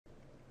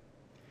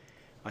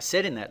I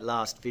said in that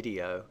last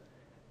video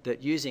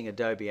that using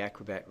Adobe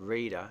Acrobat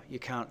Reader you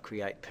can't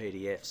create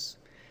PDFs.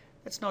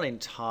 That's not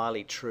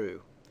entirely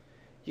true.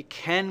 You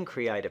can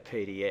create a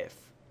PDF.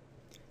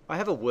 I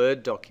have a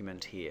Word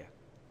document here.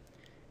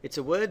 It's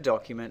a Word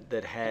document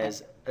that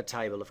has a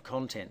table of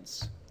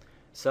contents.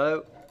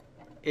 So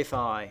if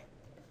I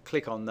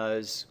click on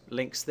those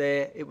links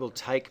there, it will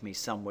take me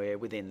somewhere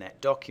within that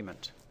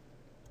document.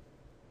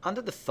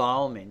 Under the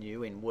File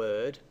menu in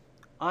Word,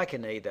 I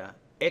can either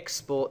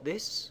export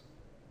this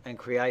and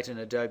create an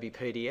Adobe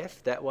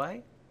PDF that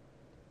way,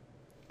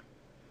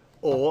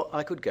 or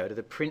I could go to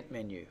the Print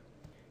menu,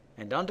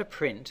 and under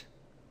Print,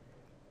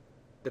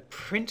 the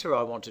printer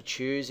I want to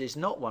choose is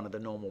not one of the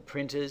normal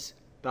printers,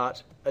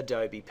 but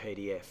Adobe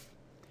PDF.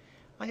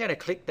 I'm going to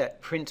click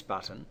that Print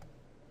button,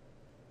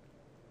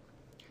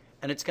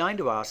 and it's going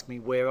to ask me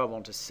where I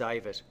want to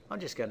save it. I'm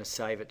just going to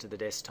save it to the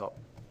desktop.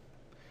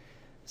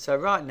 So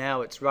right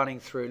now it's running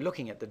through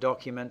looking at the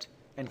document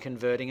and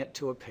converting it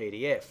to a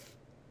PDF.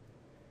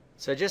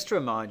 So just to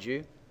remind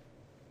you,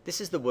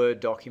 this is the Word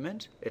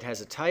document. It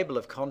has a table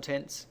of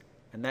contents,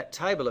 and that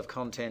table of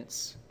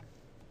contents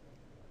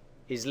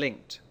is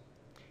linked.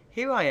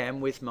 Here I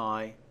am with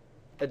my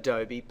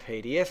Adobe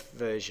PDF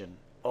version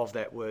of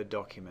that Word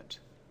document.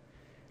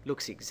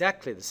 Looks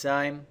exactly the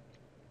same,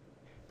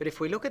 but if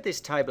we look at this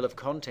table of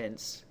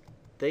contents,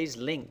 these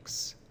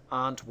links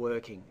aren't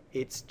working.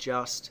 It's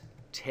just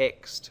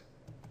text.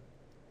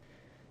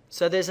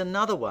 So there's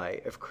another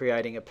way of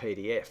creating a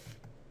PDF.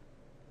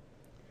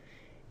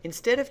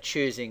 Instead of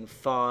choosing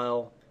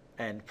File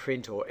and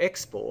Print or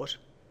Export,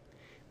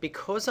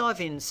 because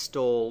I've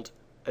installed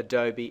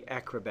Adobe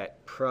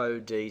Acrobat Pro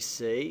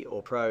DC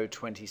or Pro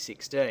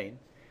 2016,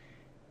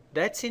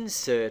 that's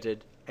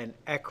inserted an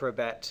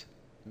Acrobat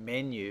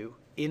menu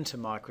into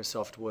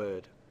Microsoft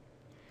Word.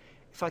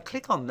 If I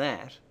click on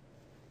that,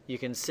 you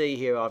can see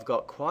here I've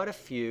got quite a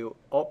few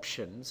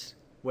options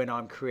when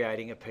I'm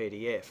creating a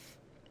PDF.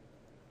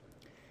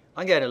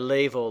 I'm going to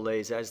leave all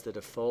these as the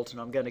default, and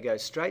I'm going to go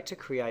straight to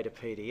create a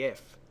PDF.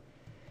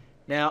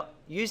 Now,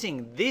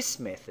 using this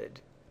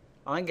method,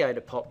 I'm going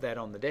to pop that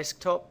on the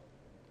desktop.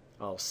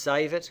 I'll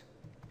save it,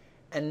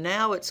 and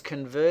now it's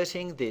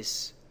converting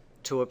this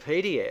to a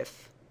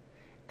PDF,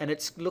 and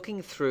it's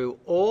looking through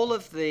all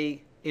of the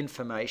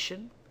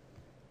information,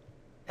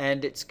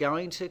 and it's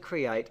going to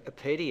create a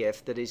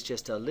PDF that is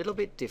just a little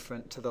bit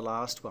different to the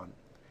last one.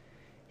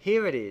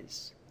 Here it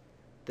is.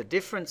 The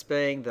difference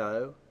being,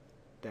 though,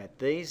 that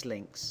these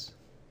links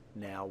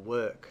now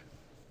work.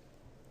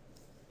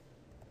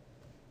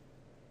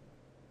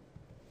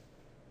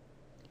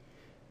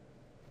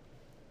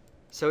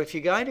 So if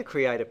you're going to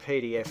create a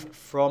PDF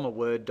from a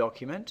Word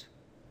document,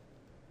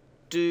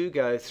 do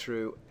go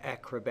through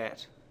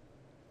Acrobat.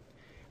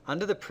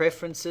 Under the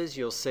Preferences,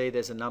 you'll see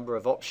there's a number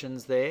of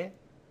options there,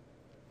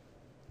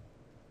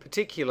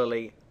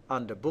 particularly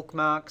under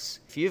Bookmarks.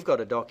 If you've got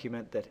a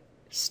document that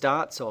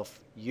starts off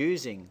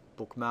using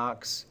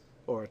bookmarks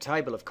or a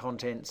table of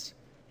contents,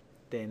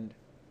 then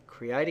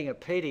creating a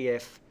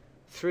PDF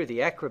through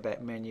the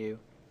Acrobat menu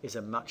is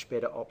a much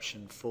better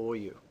option for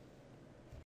you.